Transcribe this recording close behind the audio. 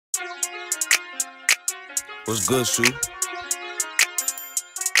What's good, Sue?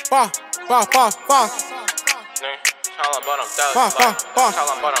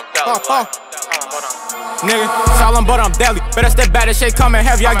 Nigga, tell them but I'm deadly. Better step back, this shit coming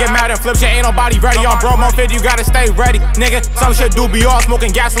heavy. I get mad and flip shit, ain't nobody ready. On bro, 150, you gotta stay ready. Nigga, some shit do be all smoking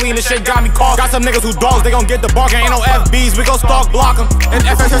gasoline, this shit got me caught. Got some niggas who dogs, they gon' get the bargain. Ain't no FBs, we gon' stalk block them. And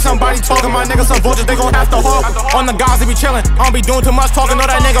if I hear somebody talking, my niggas some vultures, they gon' have to hawk. On the guys, they be chillin', I don't be doing too much talking. Know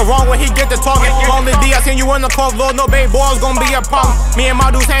that nigga wrong when he get to talking. Only D, I seen you in the club, Lord, no baby boys gon' be a problem. Me and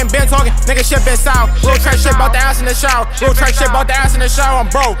my dudes ain't been talking, nigga shit been sour. Real track shit bout the ass in the shower. Real track shit bout the ass in the shower, I'm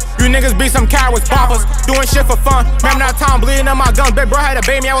broke. You niggas be some cowards, boppers, doing shit for fun. Remember that time bleeding in my guns, big bro had a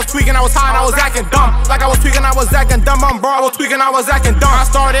baby, I was tweaking, I was high and I was acting dumb. Like I was tweaking, I was acting dumb, bro, I was tweaking, I was acting dumb. I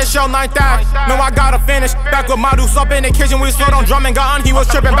started this show 9th Ave, no I gotta finish. Back with my dudes up in the kitchen, we slowed on drumming, got on, he was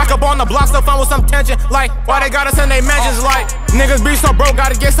tripping. Back up on the block, still fun with some tension. Like, why they gotta send they mentions? Like, niggas be so broke,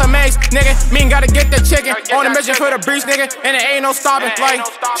 gotta get some eggs, nigga. Me ain't gotta get the chicken, on a mission for the breach, nigga. And it ain't no stopping, like,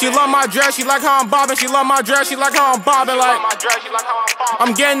 she love my dress, she like how I'm bobbing. She love my dress, she like how I'm bobbing, like,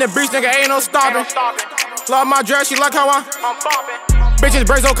 I'm getting the breach, nigga, ain't no stopping. Love my dress, she like how I'm bobbing. Bitches,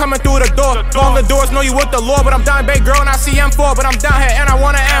 Brazz coming through the door. Going the doors, know you with the Lord. But I'm down, baby girl, and I see M4. But I'm down here, and I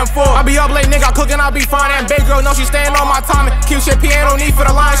want an M4. I be up late, nigga, cooking, I be fine. And baby girl, know she staying on my timing. Keep shit, ain't no need for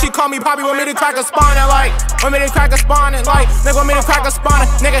the line. She call me Poppy, want me to crack a spawn. And like, want me to crack a spawn. And like, nigga, want me to crack a spawn.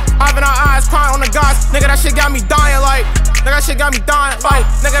 Nigga, having our eyes crying on the guys. Nigga, that shit got me dying. Like, nigga, that shit got me dying. Like,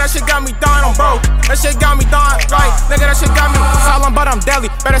 nigga, that shit got me dying. I'm broke. That shit got me dying. Like, nigga, that shit got me silent, but I'm deadly.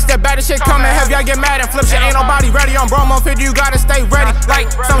 Better step back, this shit coming heavy. I get mad and flip shit, ain't nobody ready. I'm bro, 150, you gotta stay ready.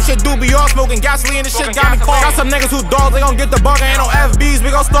 Like, some shit do be all smoking gasoline, this shit got me caught. Got some niggas who dogs, they gon' get the bargain. Ain't no FBs,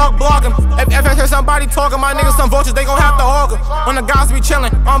 we gon' stalk block them. If I hear somebody talking, my niggas some vultures, they gon' have to hawk them. When the guys be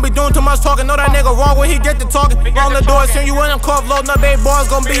chillin', I don't be doing too much talking. Know that nigga wrong when he get to talking. On the door, send you in them club, loading up baby boys,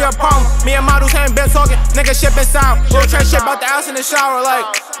 gon' be a problem. Me and my dudes ain't been talking, nigga shit been sound. Real track shit bout the ass in the shower, like,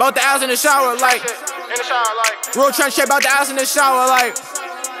 bout the ass in the shower, like, real track shit bout the ass in the shower, like,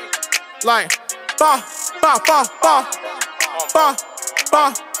 ba, ba, ba, ba, ba,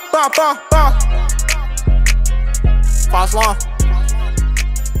 ba, ba, ba, ba. Pass long.